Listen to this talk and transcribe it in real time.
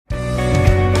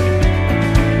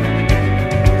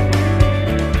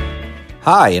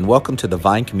Hi, and welcome to the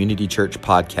Vine Community Church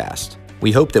podcast.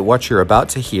 We hope that what you're about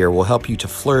to hear will help you to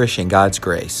flourish in God's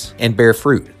grace and bear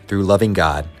fruit through loving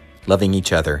God, loving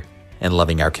each other, and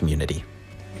loving our community.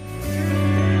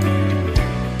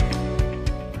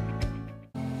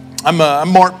 I'm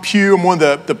Mark Pugh. I'm one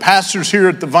of the pastors here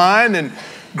at the Vine, and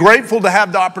grateful to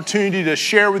have the opportunity to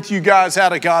share with you guys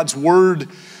out of God's Word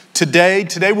today.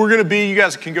 Today we're going to be, you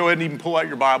guys can go ahead and even pull out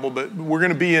your Bible, but we're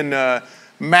going to be in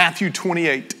Matthew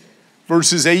 28.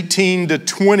 Verses 18 to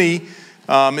 20,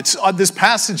 this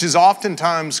passage is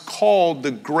oftentimes called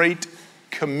the Great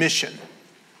Commission.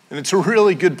 And it's a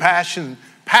really good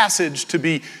passage to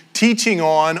be teaching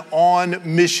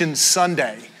on Mission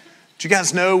Sunday. Did you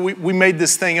guys know we made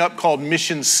this thing up called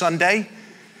Mission Sunday?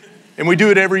 And we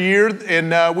do it every year,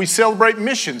 and we celebrate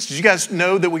missions. Did you guys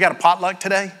know that we got a potluck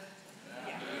today?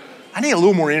 I need a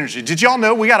little more energy. Did y'all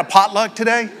know we got a potluck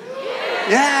today?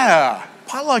 Yeah.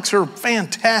 Potlucks are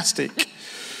fantastic.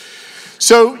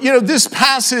 So, this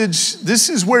passage, this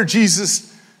is where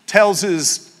Jesus tells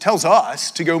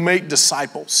us to go make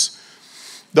disciples.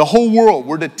 The whole world,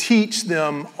 we're to teach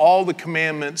them all the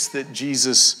commandments that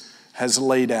Jesus has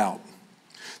laid out.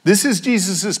 This is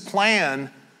Jesus'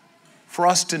 plan for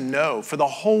us to know, for the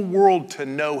whole world to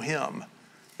know him,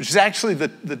 which is actually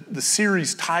the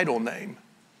series title name.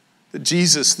 This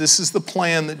is the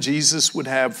plan that Jesus would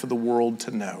have for the world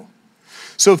to know.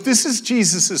 So if this is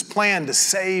Jesus' plan to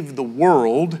save the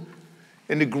world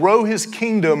and to grow his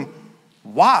kingdom,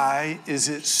 why is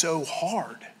it so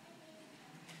hard?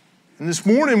 And this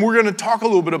morning we're going to talk a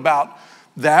little bit about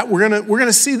that. We're going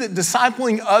to see that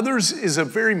discipling others is a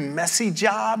very messy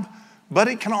job, but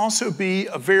it can also be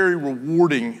a very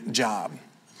rewarding job.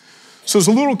 So as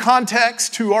a little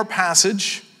context to our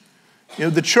passage,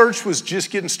 the church was just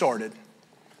getting started.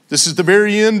 This is the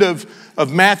very end of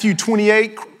Matthew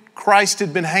 28. Christ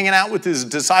had been hanging out with his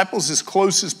disciples, his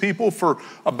closest people, for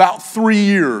about 3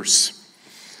 years.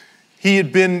 He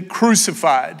had been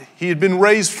crucified. He had been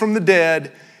raised from the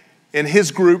dead, and his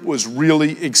group was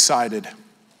really excited.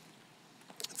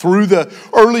 Through the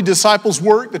early disciples'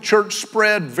 work, the church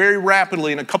spread very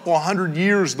rapidly. In a couple of 100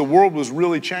 years, the world was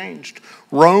really changed.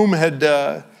 Rome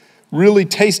had really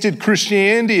tasted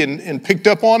Christianity and picked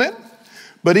up on it.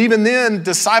 But even then,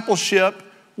 discipleship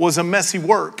was a messy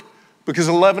work. Because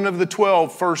 11 of the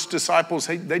 12 first disciples,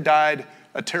 they died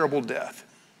a terrible death.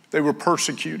 They were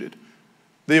persecuted.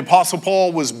 The Apostle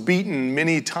Paul was beaten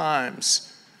many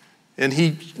times. And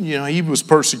he was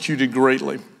persecuted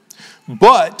greatly.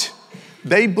 But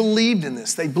they believed in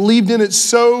this. They believed in it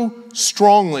so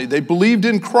strongly. They believed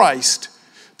in Christ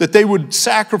that they would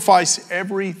sacrifice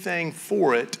everything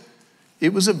for it.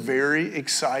 It was a very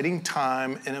exciting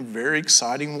time and a very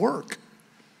exciting work.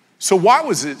 So why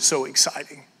was it so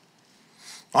exciting?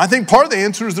 I think part of the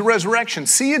answer is the resurrection.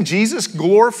 Seeing Jesus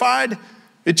glorified,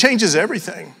 it changes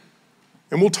everything.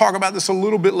 And we'll talk about this a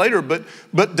little bit later, but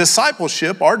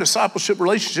discipleship, our discipleship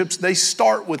relationships, they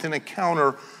start with an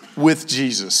encounter with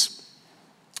Jesus.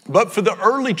 But for the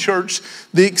early church,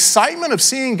 the excitement of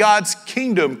seeing God's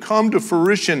kingdom come to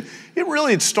fruition, it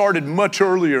really had started much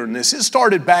earlier than this. It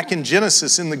started back in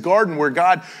Genesis in the garden where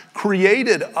God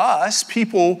created us,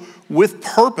 people with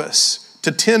purpose,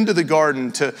 to tend to the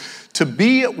garden, to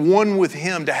be at one with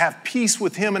him, to have peace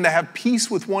with him, and to have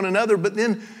peace with one another. But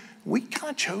then we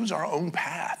kind of chose our own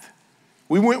path.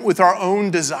 We went with our own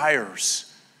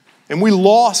desires. And we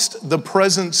lost the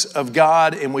presence of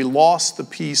God, and we lost the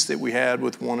peace that we had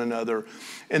with one another.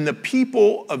 And the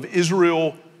people of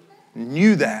Israel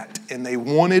knew that, and they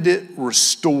wanted it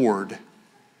restored.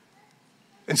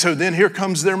 And so then here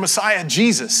comes their Messiah,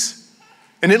 Jesus.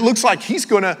 And it looks like he's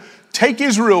going to take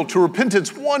Israel to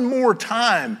repentance one more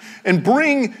time and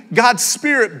bring God's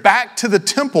Spirit back to the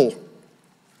temple.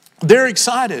 They're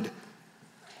excited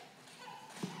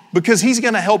because he's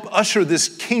going to help usher this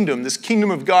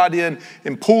kingdom of God in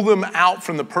and pull them out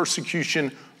from the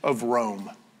persecution of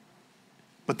Rome.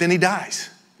 But then he dies,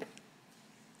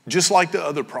 just like the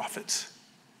other prophets.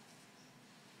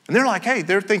 And they're like,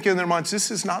 they're thinking in their minds,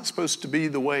 this is not supposed to be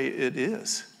the way it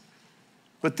is.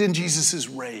 But then Jesus is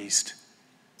raised.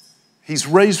 He's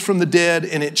raised from the dead,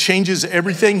 and it changes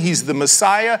everything. He's the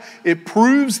Messiah. It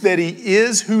proves that he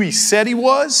is who he said he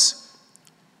was.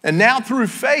 And now through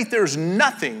faith, there's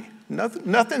nothing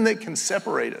that can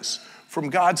separate us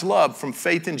from God's love, from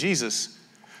faith in Jesus.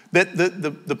 That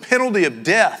the penalty of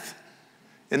death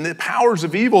and the powers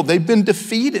of evil, they've been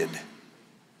defeated.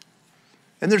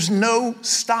 And there's no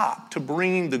stop to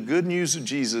bringing the good news of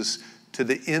Jesus to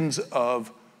the ends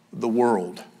of the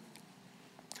world.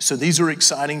 So these are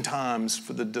exciting times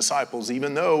for the disciples,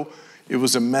 even though it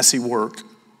was a messy work.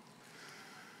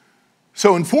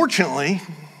 So unfortunately,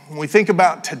 when we think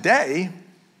about today,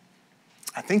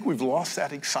 I think we've lost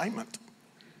that excitement.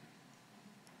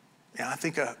 I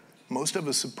think most of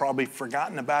us have probably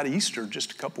forgotten about Easter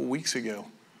just a couple weeks ago.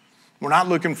 We're not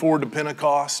looking forward to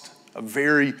Pentecost, a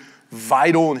very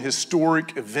vital and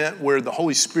historic event where the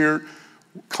Holy Spirit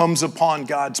comes upon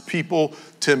God's people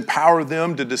to empower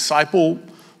them to disciple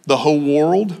the whole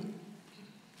world.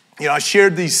 I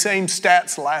shared these same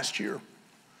stats last year,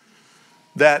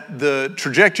 that the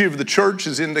trajectory of the church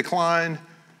is in decline.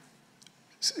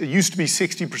 It used to be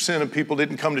 60% of people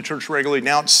didn't come to church regularly.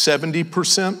 Now it's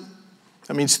 70%.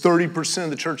 That means 30% of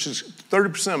the churches,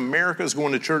 30% of America is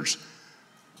going to church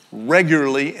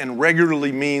regularly, and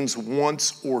regularly means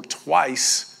once or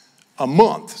twice a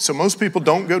month. So most people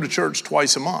don't go to church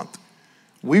twice a month.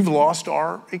 We've lost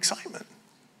our excitement.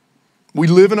 We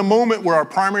live in a moment where our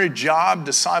primary job,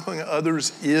 discipling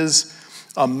others, is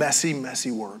a messy,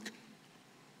 messy work.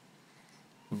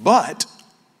 But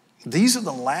these are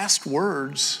the last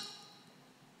words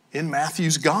in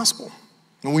Matthew's gospel.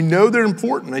 And we know they're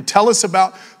important. They tell us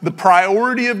about the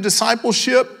priority of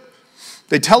discipleship.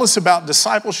 They tell us about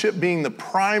discipleship being the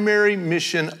primary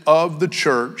mission of the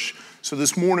church. So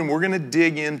this morning we're going to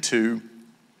dig into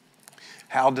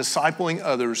how discipling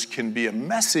others can be a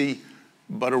messy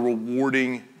but a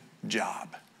rewarding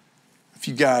job. If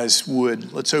you guys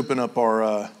would, let's open up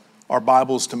our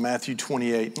Bibles to Matthew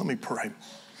 28. Let me pray.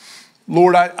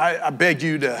 Lord, I beg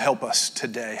you to help us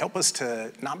today. Help us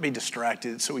to not be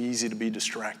distracted. It's so easy to be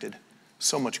distracted.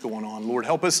 So much going on. Lord,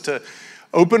 help us to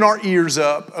open our ears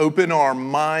up, open our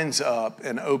minds up,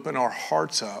 and open our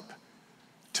hearts up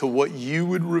to what you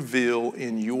would reveal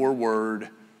in your word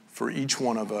for each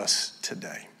one of us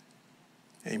today.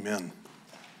 Amen.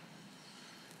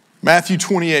 Matthew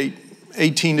 28,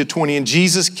 18 to 20. And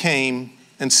Jesus came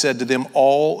and said to them,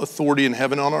 all authority in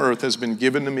heaven and on earth has been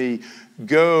given to me.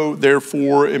 Go,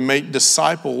 therefore, and make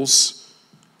disciples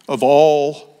of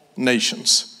all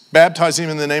nations, baptizing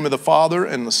them in the name of the Father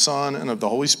and the Son and of the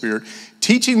Holy Spirit,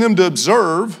 teaching them to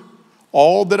observe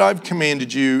all that I've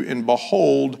commanded you, and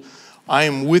behold, I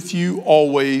am with you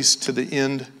always to the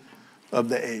end of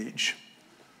the age.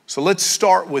 So let's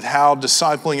start with how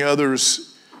discipling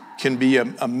others can be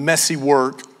a messy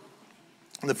work.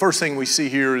 And the first thing we see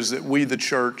here is that we, the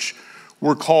church,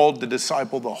 we're called to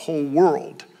disciple the whole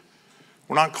world.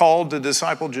 We're not called to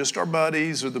disciple just our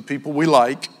buddies or the people we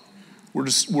like.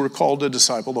 We're called to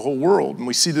disciple the whole world. And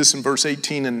we see this in verse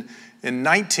 18 and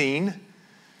 19.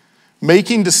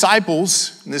 Making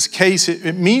disciples, in this case,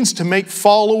 it means to make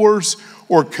followers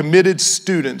or committed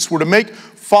students. We're to make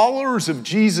followers of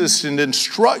Jesus and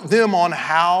instruct them on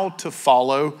how to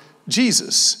follow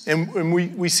Jesus. And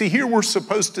we see here we're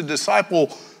supposed to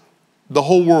disciple the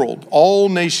whole world, all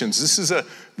nations.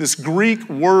 This Greek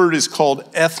word is called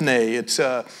ethne.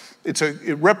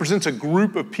 It represents a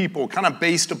group of people kind of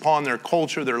based upon their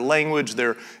culture, their language,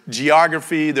 their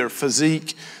geography, their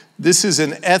physique. This is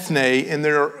an ethne, and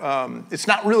it's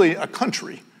not really a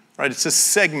country, right? It's a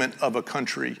segment of a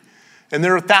country. And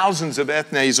there are thousands of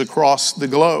ethnes across the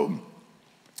globe.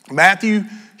 Matthew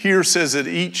here says that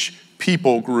each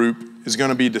people group is going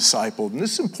to be discipled. And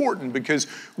this is important because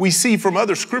we see from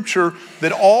other scripture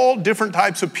that all different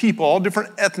types of people, all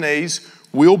different ethnes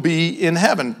will be in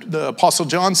heaven. The Apostle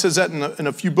John says that in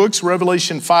a few books.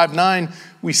 Revelation 5:9,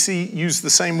 we see use the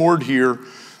same word here.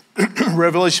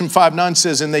 Revelation 5:9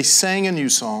 says, and they sang a new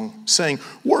song, saying,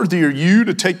 worthy are you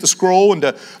to take the scroll and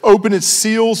to open its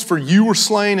seals, for you were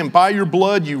slain, and by your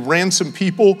blood you ransomed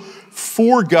people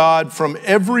for God from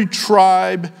every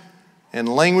tribe and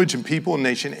language and people and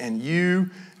nation, and you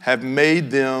have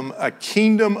made them a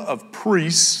kingdom of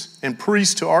priests and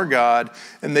priests to our God,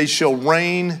 and they shall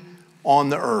reign on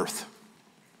the earth.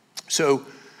 So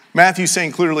Matthew's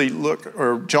saying clearly, look,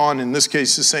 or John in this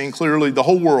case is saying clearly the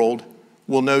whole world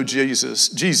will know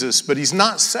Jesus, but he's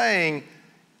not saying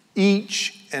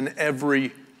each and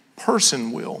every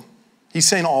person will. He's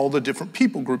saying all the different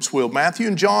people groups will. Matthew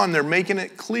and John, they're making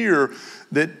it clear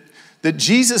that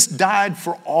Jesus died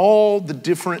for all the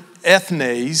different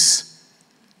ethnes,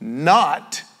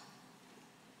 not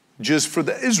just for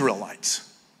the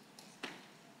Israelites.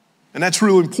 And that's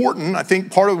really important. I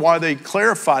think part of why they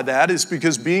clarify that is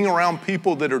because being around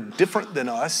people that are different than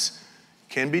us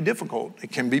can be difficult.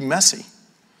 It can be messy.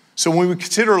 So when we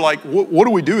consider, like, what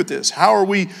do we do with this? How are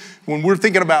we, when we're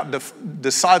thinking about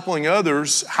discipling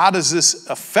others, how does this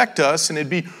affect us? And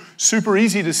it'd be super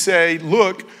easy to say,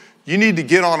 look, you need to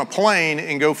get on a plane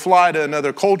and go fly to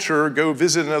another culture, go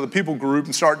visit another people group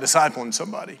and start discipling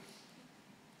somebody.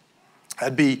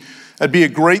 That'd be a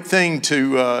great thing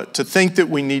to think that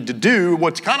we need to do.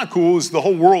 What's kind of cool is the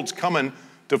whole world's coming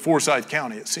to Forsyth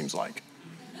County, it seems like.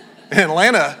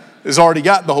 Atlanta has already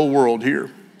got the whole world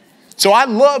here. So I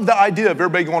love the idea of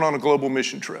everybody going on a global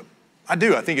mission trip. I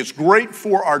do. I think it's great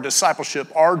for our discipleship,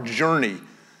 our journey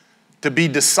to be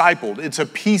discipled. It's a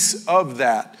piece of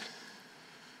that.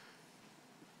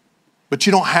 But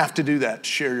you don't have to do that to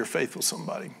share your faith with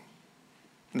somebody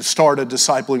and to start a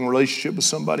discipling relationship with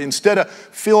somebody. Instead of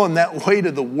feeling that weight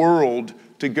of the world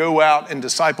to go out and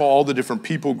disciple all the different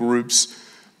people groups,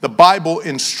 the Bible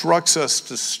instructs us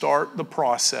to start the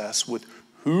process with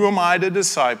who am I to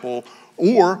disciple,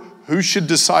 or who should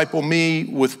disciple me,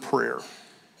 with prayer.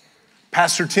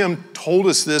 Pastor Tim told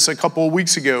us this a couple of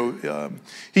weeks ago.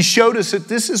 He showed us that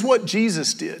this is what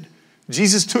Jesus did.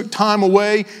 Jesus took time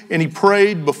away and he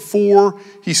prayed before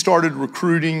he started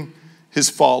recruiting his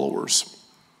followers.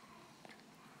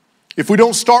 If we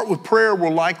don't start with prayer,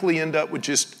 we'll likely end up with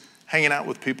just hanging out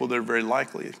with people that are very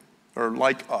likely or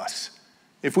like us.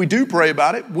 If we do pray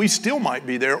about it, we still might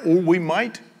be there, or we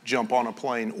might jump on a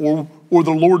plane, or the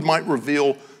Lord might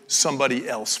reveal somebody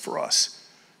else for us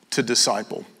to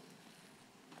disciple.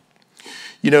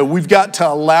 You know, we've got to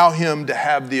allow him to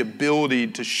have the ability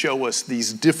to show us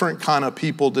these different kind of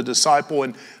people to disciple.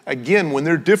 And again, when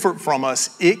they're different from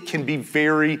us, it can be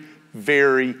very,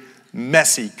 very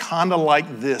messy, kind of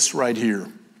like this right here.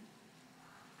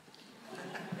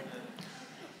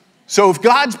 So if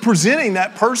God's presenting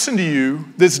that person to you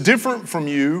that's different from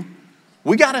you,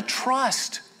 we got to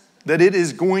trust that it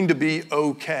is going to be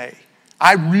okay.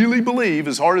 I really believe,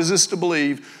 as hard as this to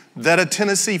believe, that a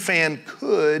Tennessee fan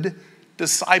could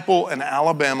disciple an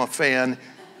Alabama fan,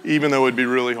 even though it'd be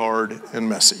really hard and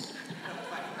messy.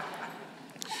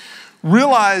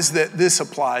 Realize that this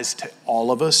applies to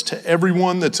all of us, to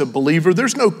everyone that's a believer.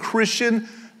 There's no Christian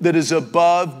that is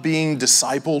above being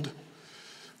discipled.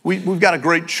 We've got a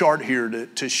great chart here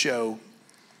to show.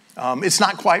 It's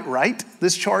not quite right,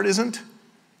 this chart isn't,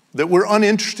 that we're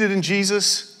uninterested in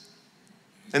Jesus,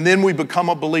 and then we become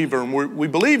a believer, and we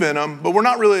believe in him, but we're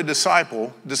not really a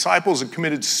disciple. Disciple is a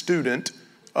committed student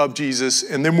of Jesus,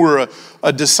 and then we're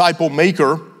a disciple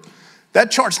maker.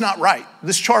 That chart's not right.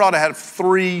 This chart ought to have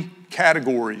 3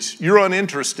 categories. You're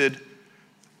uninterested,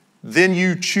 then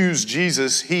you choose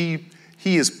Jesus. He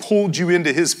has pulled you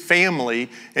into his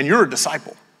family, and you're a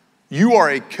disciple. You are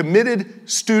a committed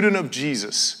student of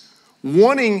Jesus,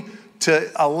 wanting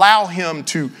to allow him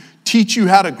to teach you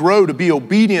how to grow, to be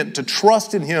obedient, to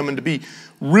trust in him, and to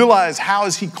realize how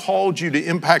has he called you to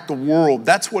impact the world.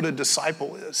 That's what a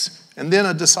disciple is. And then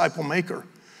a disciple maker.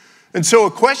 And so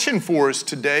a question for us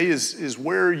today is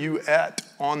where are you at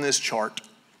on this chart?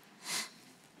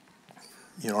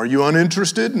 You know, are you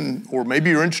uninterested, or maybe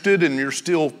you're interested and you're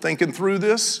still thinking through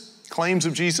this, claims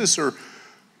of Jesus, or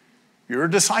you're a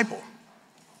disciple,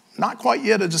 not quite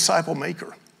yet a disciple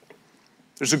maker.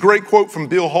 There's a great quote from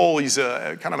Bill Hull. He's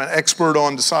kind of an expert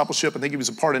on discipleship. I think he was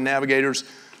a part of Navigators.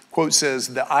 Quote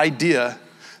says, the idea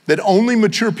that only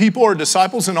mature people are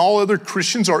disciples and all other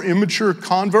Christians are immature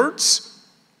converts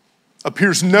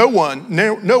appears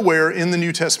nowhere in the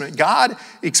New Testament. God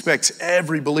expects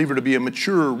every believer to be a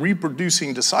mature,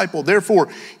 reproducing disciple. Therefore,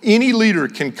 any leader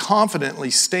can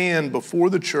confidently stand before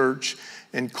the church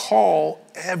and call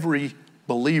every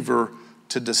believer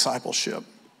to discipleship.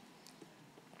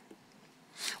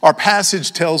 Our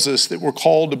passage tells us that we're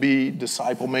called to be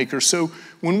disciple makers. So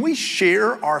when we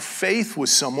share our faith with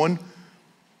someone,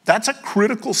 that's a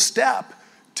critical step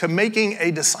to making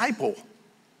a disciple.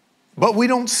 But we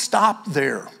don't stop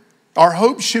there. Our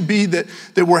hope should be that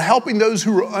we're helping those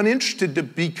who are uninterested to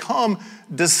become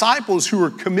disciples who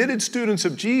are committed students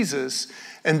of Jesus,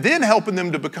 and then helping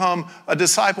them to become a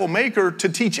disciple maker to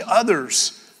teach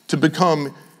others to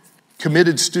become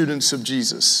committed students of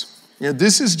Jesus. You know,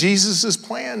 this is Jesus'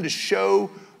 plan to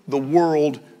show the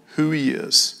world who he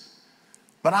is.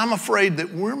 But I'm afraid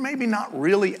that we're maybe not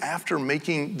really after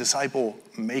making disciple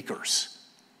makers.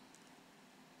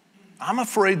 I'm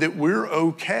afraid that we're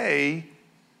okay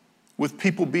with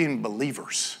people being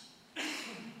believers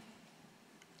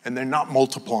and they're not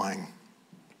multiplying.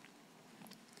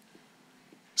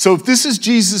 So if this is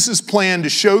Jesus' plan to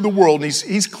show the world, and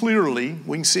he's clearly,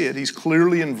 we can see it, he's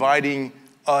clearly inviting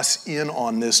us in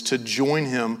on this to join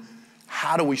him,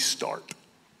 how do we start?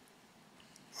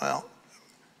 Well,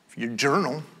 if you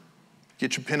journal,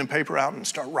 get your pen and paper out and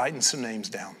start writing some names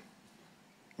down.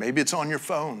 Maybe it's on your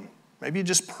phone. Maybe you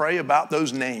just pray about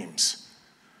those names.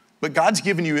 But God's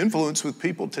given you influence with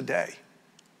people today.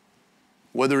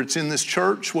 Whether it's in this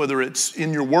church, whether it's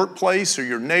in your workplace or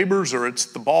your neighbors, or it's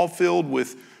the ball field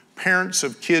with parents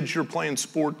of kids your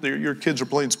kids are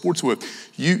playing sports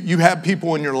with. You have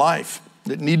people in your life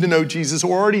that need to know Jesus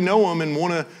or already know him and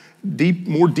want to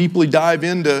more deeply dive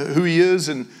into who he is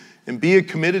and be a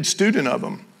committed student of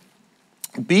him.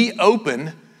 Be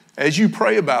open as you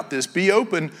pray about this. Be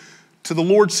open to the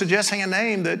Lord suggesting a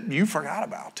name that you forgot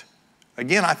about.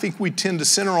 Again, I think we tend to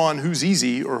center on who's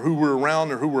easy or who we're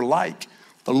around or who we're like.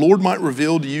 The Lord might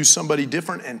reveal to you somebody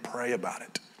different, and pray about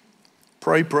it.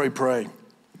 Pray, pray, pray.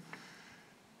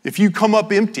 If you come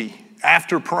up empty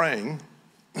after praying,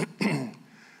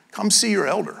 come see your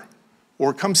elder,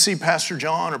 or come see Pastor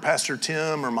John or Pastor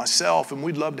Tim or myself, and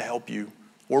we'd love to help you.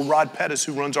 Or Rod Pettis,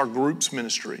 who runs our groups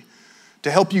ministry, to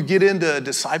help you get into a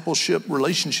discipleship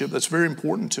relationship that's very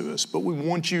important to us. But we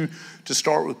want you to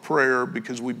start with prayer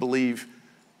because we believe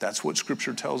that's what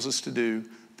Scripture tells us to do.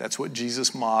 That's what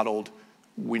Jesus modeled.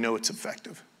 We know it's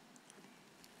effective.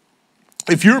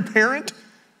 If you're a parent,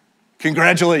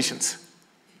 congratulations.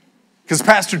 Because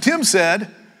Pastor Tim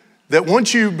said that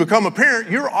once you become a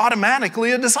parent, you're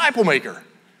automatically a disciple maker.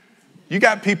 You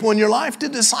got people in your life to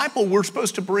disciple. We're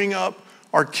supposed to bring up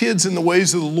our kids in the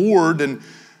ways of the Lord, and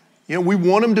we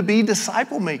want them to be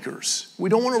disciple makers. We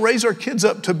don't want to raise our kids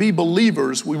up to be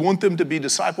believers. We want them to be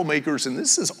disciple makers, and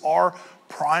this is our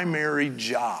primary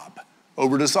job.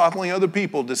 Over discipling other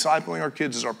people, discipling our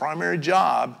kids is our primary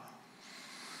job,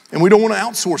 and we don't want to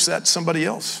outsource that to somebody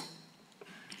else.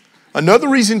 Another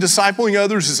reason discipling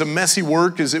others is a messy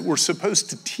work is that we're supposed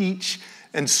to teach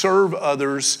and serve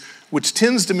others, which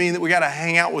tends to mean that we got to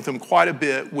hang out with them quite a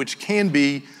bit, which can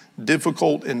be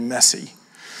difficult and messy.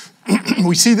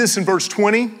 We see this in verse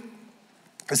 20.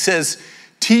 It says,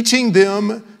 teaching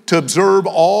them to observe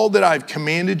all that I've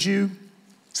commanded you.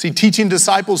 See, teaching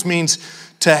disciples means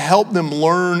to help them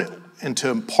learn and to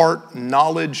impart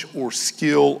knowledge or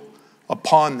skill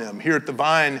upon them. Here at the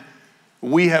Vine,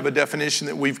 we have a definition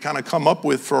that we've kind of come up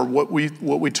with for what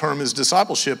we term as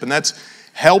discipleship, and that's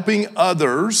helping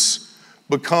others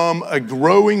become a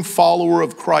growing follower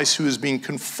of Christ who is being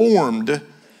conformed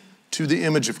to the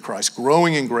image of Christ,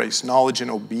 growing in grace, knowledge,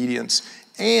 and obedience,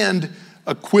 and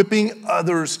equipping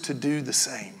others to do the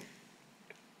same.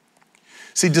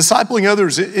 See, discipling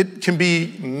others, it can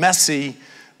be messy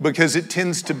because it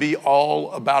tends to be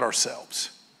all about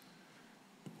ourselves.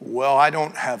 Well, I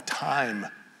don't have time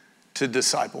to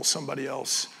disciple somebody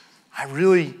else. I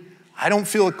don't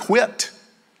feel equipped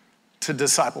to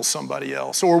disciple somebody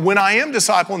else. Or when I am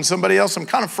discipling somebody else, I'm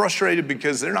kind of frustrated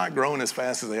because they're not growing as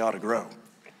fast as they ought to grow.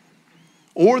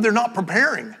 Or they're not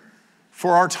preparing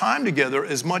for our time together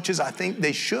as much as I think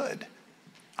they should.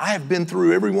 I have been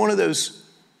through every one of those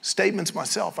statements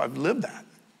myself. I've lived that.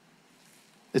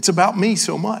 It's about me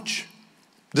so much.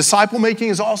 Disciple making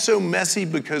is also messy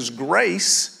because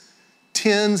grace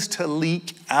tends to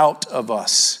leak out of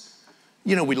us.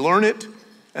 We learn it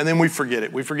and then we forget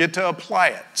it. We forget to apply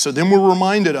it. So then we're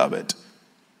reminded of it.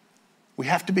 We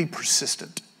have to be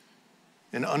persistent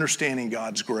in understanding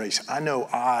God's grace. I know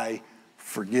I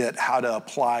forget how to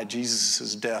apply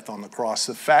Jesus' death on the cross.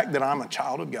 The fact that I'm a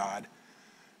child of God,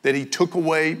 that he took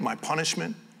away my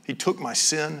punishment, he took my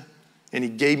sin, and he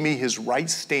gave me his right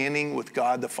standing with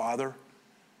God the Father.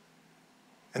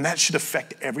 And that should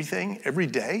affect everything, every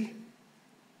day.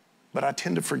 But I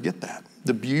tend to forget that,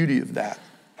 the beauty of that.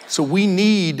 So we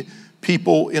need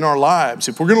people in our lives.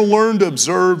 If we're going to learn to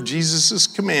observe Jesus'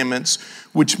 commandments,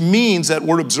 which means that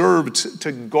word observe,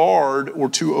 to guard or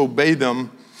to obey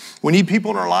them, we need people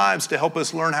in our lives to help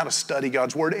us learn how to study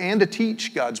God's word and to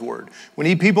teach God's word. We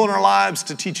need people in our lives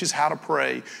to teach us how to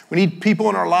pray. We need people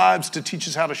in our lives to teach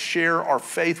us how to share our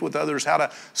faith with others, how to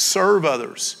serve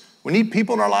others. We need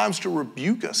people in our lives to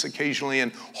rebuke us occasionally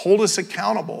and hold us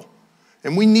accountable.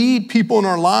 And we need people in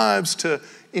our lives to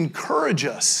encourage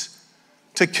us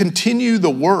to continue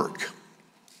the work.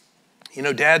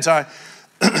 Dads, I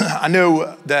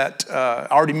know that I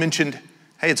already mentioned,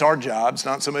 hey, it's our job. It's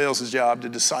not somebody else's job to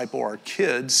disciple our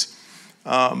kids.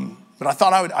 But I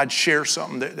thought I'd share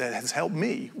something that has helped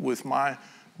me with my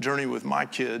journey with my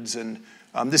kids. And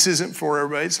this isn't for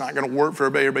everybody. It's not going to work for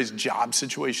everybody. Everybody's job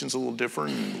situation's a little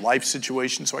different, and life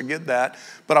situation, so I get that.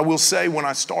 But I will say, when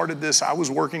I started this, I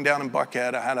was working down in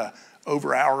Buckhead. I had a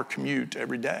over-hour commute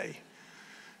every day.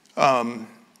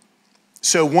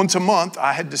 So once a month,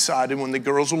 I had decided when the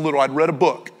girls were little, I'd read a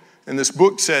book. And this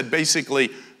book said,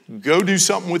 basically, go do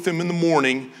something with them in the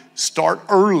morning, start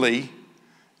early,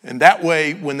 and that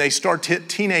way, when they start to hit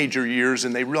teenager years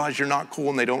and they realize you're not cool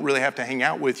and they don't really have to hang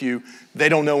out with you, they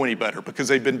don't know any better because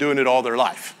they've been doing it all their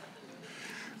life.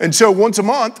 And so once a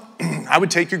month, I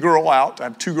would take a girl out. I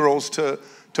have two girls to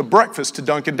breakfast to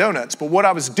Dunkin' Donuts. But what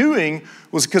I was doing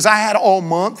was, because I had all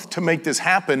month to make this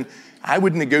happen, I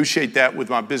would negotiate that with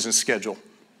my business schedule.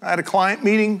 I had a client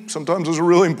meeting. Sometimes those are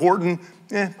really important.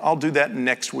 I'll do that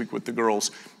next week with the girls.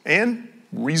 And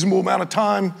reasonable amount of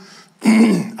time,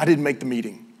 I didn't make the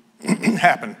meeting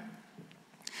happen.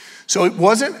 So it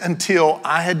wasn't until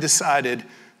I had decided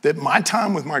that my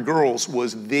time with my girls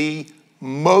was the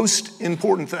most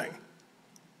important thing,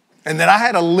 and that I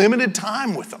had a limited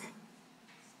time with them,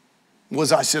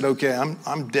 was I said, okay,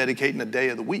 I'm dedicating a day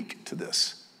of the week to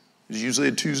this. It's usually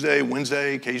a Tuesday,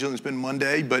 Wednesday, occasionally it's been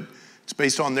Monday, but it's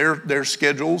based on their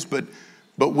schedules, but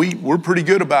we're pretty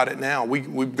good about it now.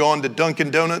 We've gone to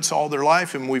Dunkin' Donuts all their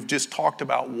life, and we've just talked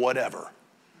about whatever.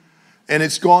 And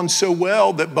it's gone so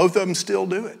well that both of them still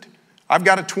do it. I've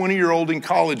got a 20-year-old in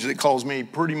college that calls me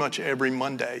pretty much every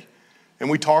Monday. And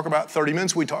we talk about 30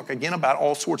 minutes. We talk again about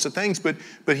all sorts of things. But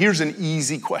here's an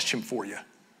easy question for you.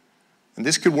 And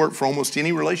this could work for almost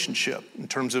any relationship in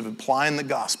terms of applying the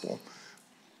gospel.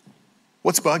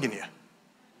 What's bugging you?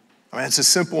 I mean, it's a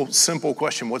simple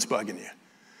question. What's bugging you?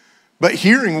 But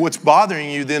hearing what's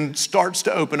bothering you then starts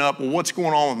to open up, well, what's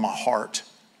going on with my heart?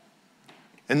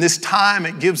 And this time,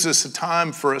 it gives us a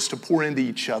time for us to pour into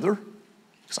each other.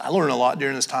 Because I learn a lot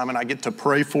during this time, and I get to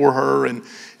pray for her. And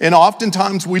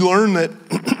oftentimes we learn that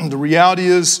the reality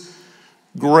is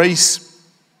grace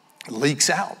leaks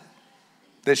out.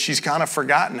 That she's kind of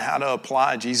forgotten how to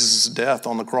apply Jesus' death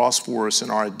on the cross for us and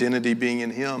our identity being in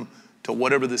him to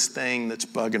whatever this thing that's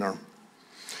bugging her.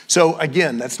 So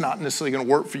again, that's not necessarily going to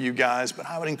work for you guys, but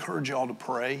I would encourage y'all to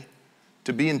pray,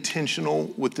 to be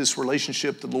intentional with this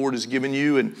relationship the Lord has given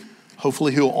you, and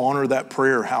hopefully he'll honor that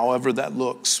prayer however that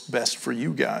looks best for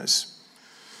you guys.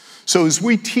 So as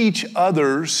we teach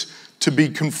others to be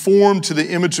conformed to the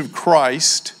image of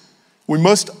Christ, we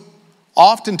must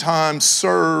oftentimes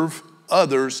serve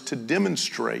others to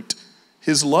demonstrate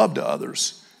his love to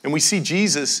others. And we see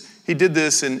Jesus, he did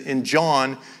this in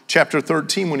John chapter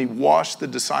 13 when he washed the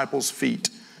disciples' feet.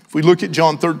 If we look at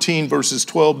John 13 verses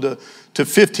 12 to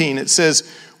 15, it says,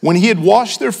 when he had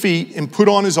washed their feet and put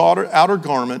on his outer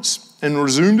garments and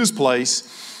resumed his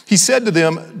place, he said to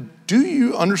them, do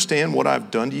you understand what I've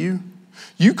done to you?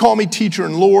 You call me teacher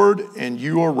and Lord, and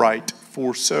you are right,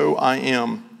 for so I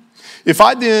am. If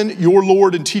I then, your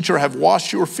Lord and teacher, have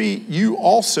washed your feet, you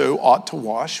also ought to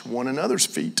wash one another's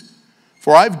feet.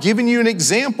 For I've given you an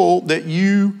example that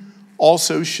you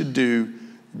also should do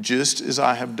just as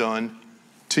I have done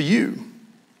to you.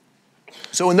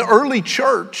 So in the early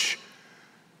church,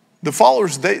 the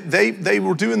followers, they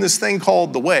were doing this thing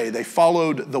called the way. They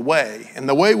followed the way. And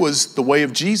the way was the way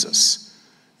of Jesus.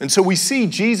 And so we see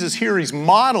Jesus here, he's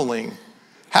modeling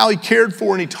how he cared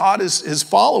for and he taught his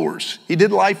followers. He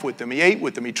did life with them. He ate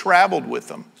with them. He traveled with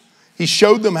them. He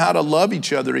showed them how to love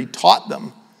each other. He taught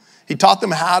them. He taught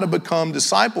them how to become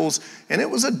disciples. And it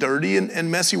was a dirty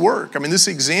and messy work. I mean, this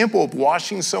example of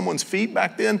washing someone's feet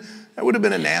back then, that would have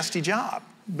been a nasty job.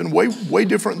 Been way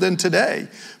different than today.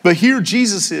 But here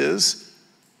Jesus is,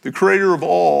 the creator of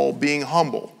all, being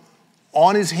humble,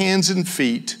 on his hands and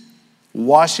feet,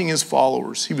 washing his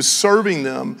followers. He was serving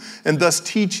them and thus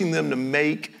teaching them to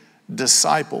make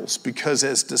disciples, because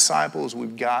as disciples,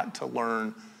 we've got to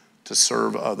learn to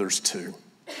serve others too.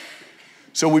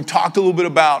 So we've talked a little bit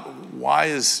about why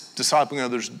is discipling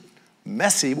others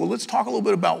messy. Well, let's talk a little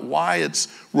bit about why it's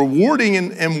rewarding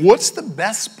and what's the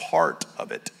best part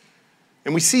of it.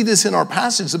 And we see this in our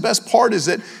passage. The best part is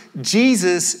that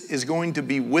Jesus is going to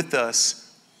be with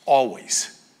us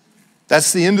always.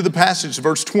 That's the end of the passage.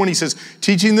 Verse 20 says,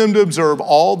 teaching them to observe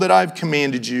all that I've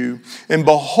commanded you, and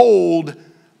behold,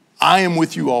 I am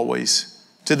with you always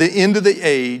to the end of the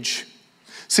age.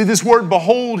 See, this word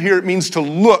behold here, it means to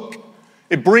look.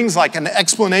 It brings like an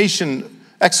explanation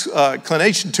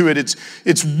to it.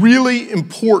 It's really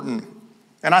important.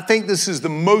 And I think this is the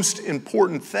most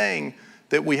important thing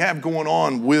that we have going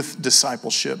on with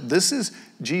discipleship. This is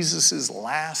Jesus'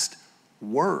 last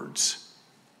words.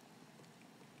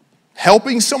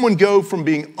 Helping someone go from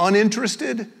being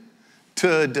uninterested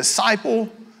to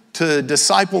disciple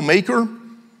maker,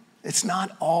 it's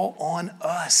not all on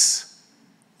us.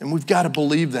 And we've got to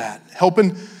believe that.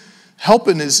 Helping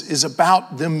is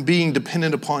about them being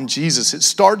dependent upon Jesus. It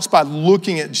starts by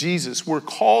looking at Jesus. We're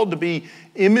called to be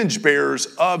image bearers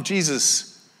of Jesus.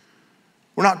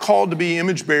 We're not called to be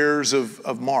image bearers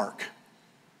of Mark.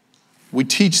 We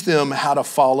teach them how to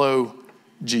follow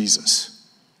Jesus.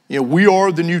 You know, we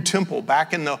are the new temple.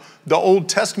 Back in the Old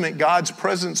Testament, God's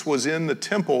presence was in the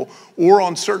temple or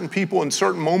on certain people in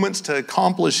certain moments to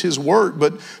accomplish his work.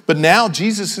 But now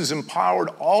Jesus has empowered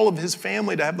all of his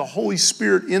family to have the Holy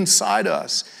Spirit inside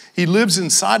us. He lives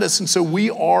inside us, and so we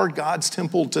are God's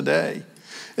temple today.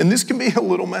 And this can be a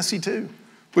little messy too,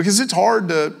 because it's hard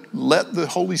to let the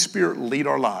Holy Spirit lead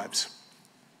our lives.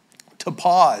 To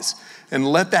pause and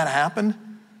let that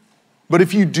happen But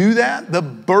if you do that, the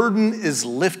burden is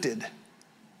lifted.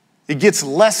 It gets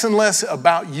less and less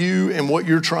about you and what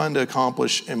you're trying to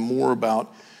accomplish and more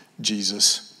about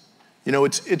Jesus. You know,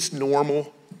 it's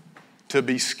normal to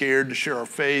be scared to share our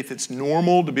faith. It's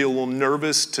normal to be a little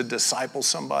nervous to disciple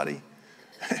somebody.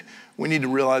 We need to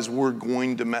realize we're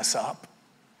going to mess up.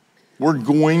 We're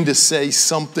going to say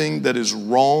something that is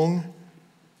wrong,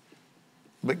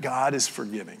 but God is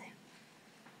forgiving.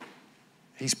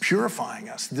 He's purifying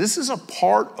us. This is a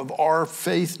part of our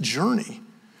faith journey.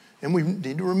 And we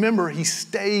need to remember, he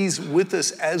stays with us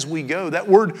as we go. That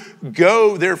word,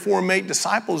 go, therefore make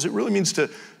disciples, it really means to,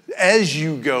 as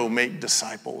you go, make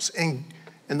disciples. And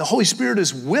the Holy Spirit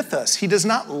is with us. He does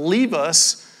not leave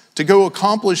us to go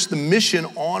accomplish the mission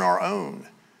on our own.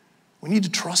 We need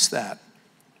to trust that.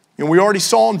 And we already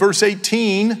saw in verse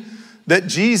 18 that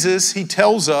Jesus, he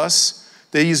tells us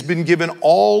that he's been given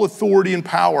all authority and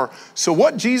power. So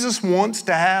what Jesus wants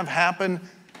to have happen,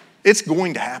 it's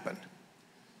going to happen.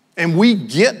 And we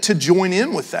get to join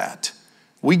in with that.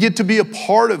 We get to be a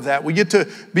part of that. We get to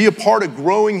be a part of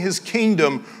growing his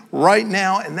kingdom right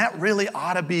now. And that really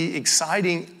ought to be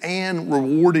exciting and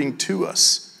rewarding to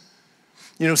us.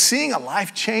 You know, seeing a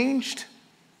life changed,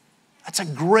 that's a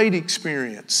great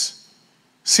experience.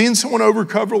 Seeing someone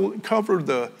overcome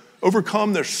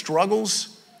their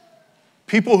struggles,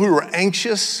 people who are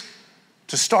anxious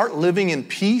to start living in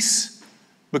peace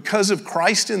because of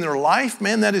Christ in their life,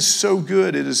 man, that is so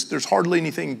good. There's hardly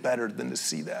anything better than to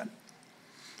see that.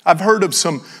 I've heard of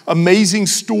some amazing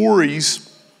stories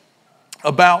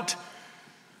about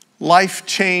life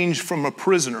change from a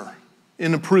prisoner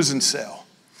in a prison cell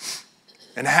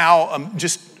and how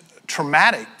just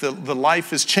traumatic the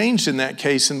life has changed in that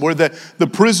case, and where the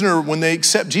prisoner, when they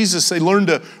accept Jesus, they learn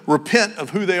to repent of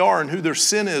who they are and who their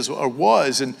sin is or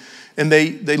was, and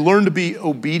they learn to be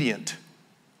obedient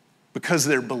because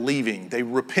they're believing. They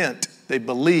repent, they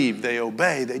believe, they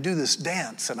obey. They do this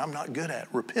dance that I'm not good at.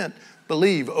 Repent,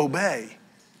 believe, obey.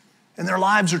 And their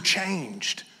lives are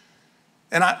changed.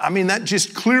 And I mean, that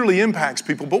just clearly impacts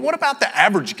people. But what about the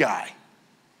average guy?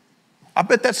 I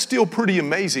bet that's still pretty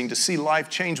amazing to see life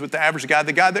change with the average guy.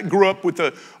 The guy that grew up with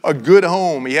a good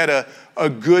home. He had a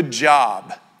good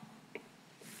job.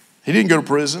 He didn't go to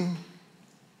prison.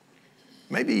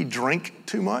 Maybe he drank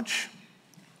too much.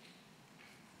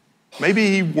 Maybe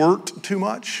he worked too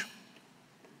much.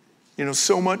 You know,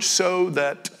 so much so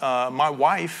that my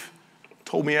wife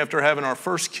told me after having our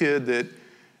first kid that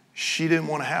she didn't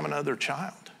want to have another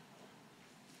child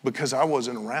because I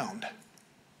wasn't around.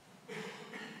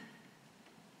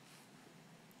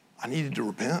 I needed to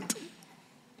repent.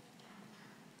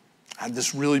 I had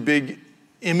this really big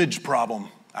image problem.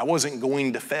 I wasn't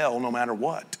going to fail no matter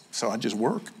what, so I just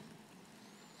work.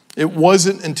 It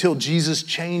wasn't until Jesus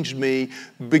changed me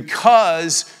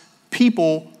because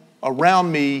people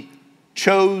around me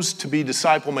chose to be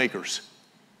disciple makers.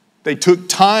 They took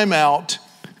time out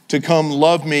to come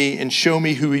love me and show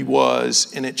me who he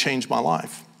was, and it changed my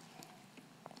life.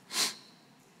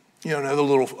 You know, another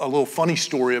little funny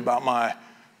story about my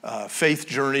faith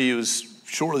journey was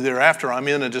shortly thereafter. I'm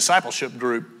in a discipleship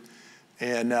group,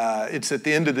 and it's at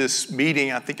the end of this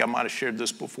meeting. I think I might have shared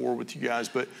this before with you guys,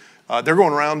 but they're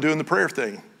going around doing the prayer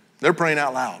thing. They're praying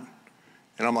out loud,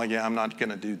 and I'm like, yeah, I'm not going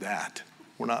to do that.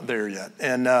 We're not there yet.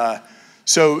 And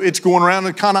so it's going around,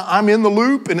 and I'm in the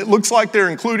loop, and it looks like they're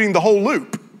including the whole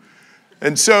loop.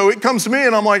 And so it comes to me,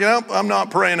 and I'm like, nope, I'm not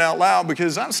praying out loud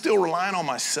because I'm still relying on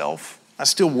myself. I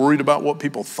still worried about what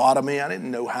people thought of me. I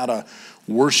didn't know how to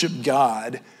worship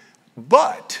God.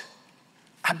 But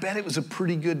I bet it was a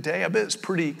pretty good day. I bet it's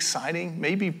pretty exciting,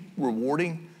 maybe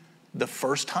rewarding the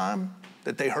first time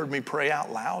that they heard me pray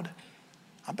out loud.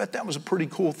 I bet that was a pretty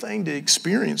cool thing to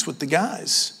experience with the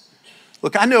guys.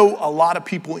 Look, I know a lot of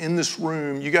people in this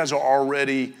room, you guys are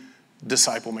already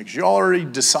disciple makers. You're already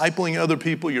discipling other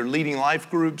people. You're leading life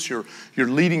groups. You're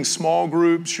leading small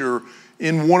groups. You're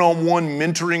in one-on-one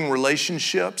mentoring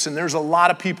relationships. And there's a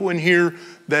lot of people in here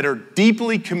that are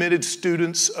deeply committed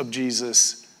students of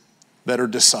Jesus that are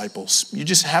disciples. You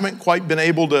just haven't quite been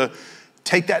able to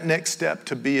take that next step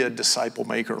to be a disciple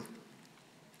maker.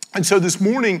 And so this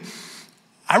morning,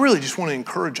 I really just want to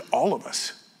encourage all of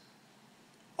us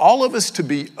to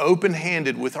be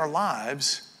open-handed with our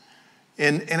lives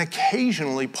and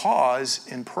occasionally pause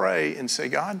and pray and say,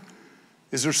 God,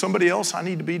 is there somebody else I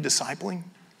need to be discipling?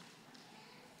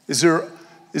 Is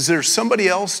there somebody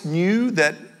else new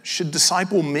that should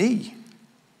disciple me?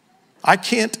 I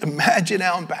can't imagine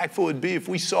how impactful it would be if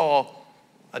we saw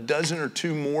a dozen or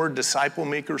two more disciple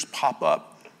makers pop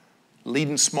up,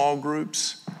 leading small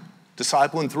groups,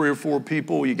 discipling 3 or 4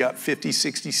 people. You got 50,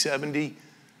 60, 70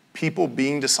 people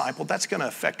being discipled, that's going to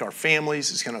affect our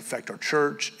families, it's going to affect our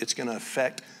church, it's going to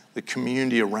affect the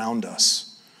community around us.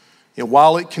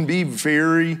 While it can be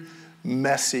very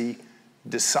messy,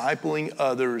 discipling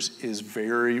others is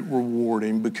very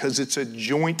rewarding because it's a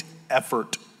joint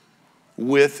effort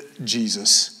with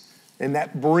Jesus. And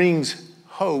that brings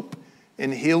hope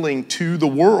and healing to the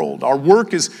world. Our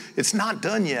work it's not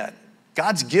done yet.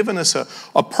 God's given us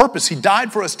a purpose. He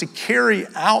died for us to carry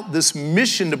out this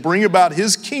mission to bring about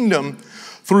his kingdom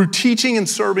through teaching and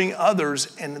serving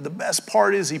others. And the best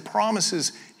part is he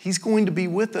promises he's going to be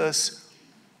with us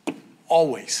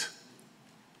always.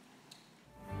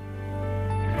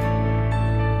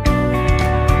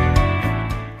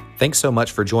 Thanks so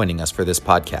much for joining us for this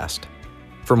podcast.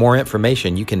 For more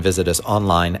information, you can visit us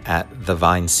online at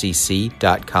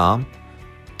thevinecc.com,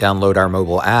 download our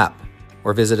mobile app,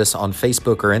 or visit us on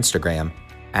Facebook or Instagram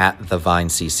at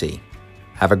thevinecc.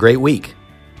 Have a great week.